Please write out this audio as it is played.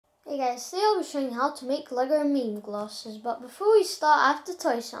Hey guys, today I'll be showing you how to make Lego meme glosses, but before we start I have to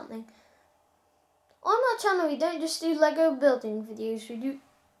tell you something. On our channel we don't just do Lego building videos, we do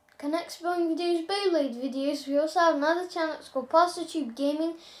Connects building videos, Beyblade videos. We also have another channel, it's called Parsatube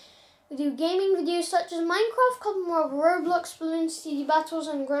Gaming. We do gaming videos such as Minecraft, couple more of Roblox, Bloons, CD battles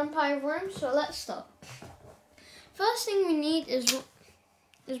and Grandpa of Rome, so let's start. First thing we need is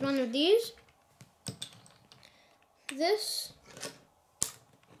one of these. This.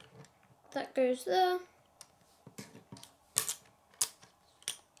 That goes there.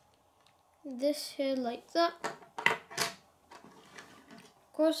 This here like that.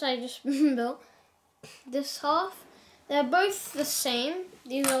 Of course I just built this half. They're both the same.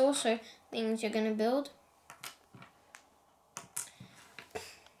 These are also things you're going to build.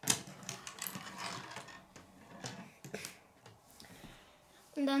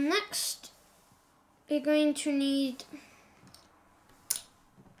 And then next you're going to need,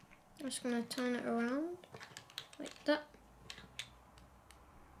 I'm just going to turn it around like that.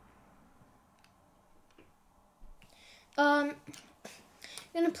 I'm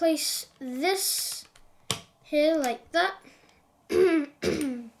going to place this here like that.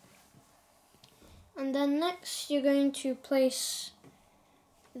 And then next you're going to place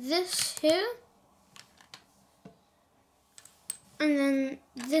this here. And then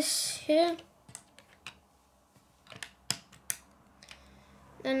this here.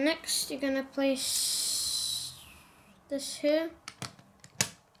 Then next you're going to place this here.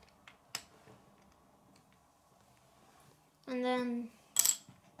 And then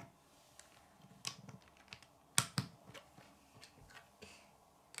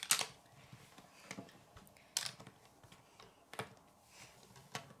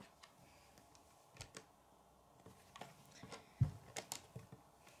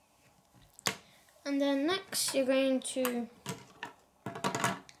next you're going to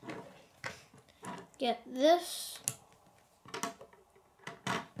get this.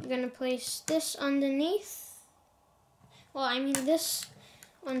 You're going to place this underneath. Well, I mean this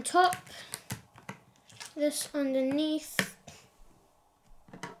on top, this underneath,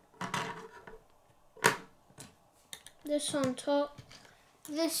 this on top,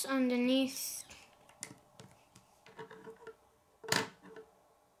 this underneath,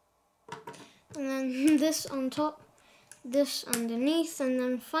 and then this on top, this underneath, and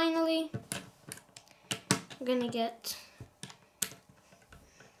then finally we're gonna get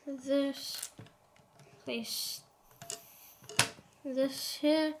this, place this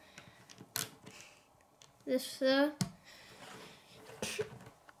here, this there.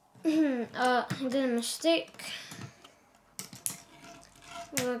 I did a mistake.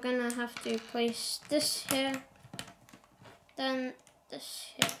 We're gonna have to place this here, then this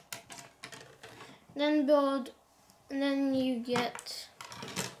here, then build, and then you get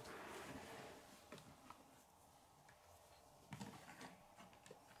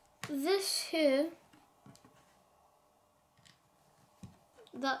this here,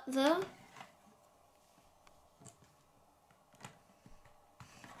 that there,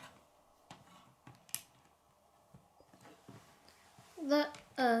 that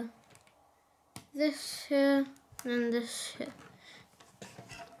this here, and this here.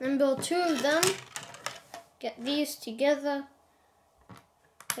 Then build two of them, get these together,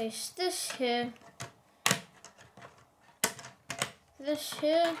 place this here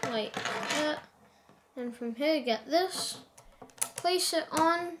like that, and from here get this, place it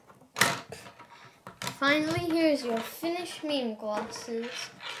on. Finally, here's your finished meme glasses.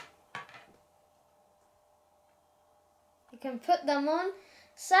 You can put them on.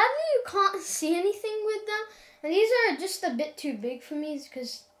 Sadly, you can't see anything with them, and these are just a bit too big for me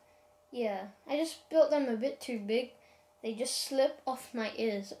because, yeah, I just built them a bit too big. They just slip off my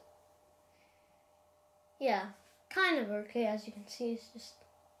ears. Yeah, kind of okay, as you can see, it's just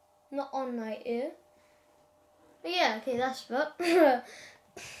not on my ear. But yeah, okay, that's about.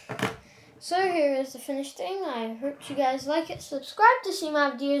 So here is the finished thing. I hope you guys like it. Subscribe to see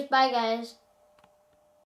my videos. Bye guys.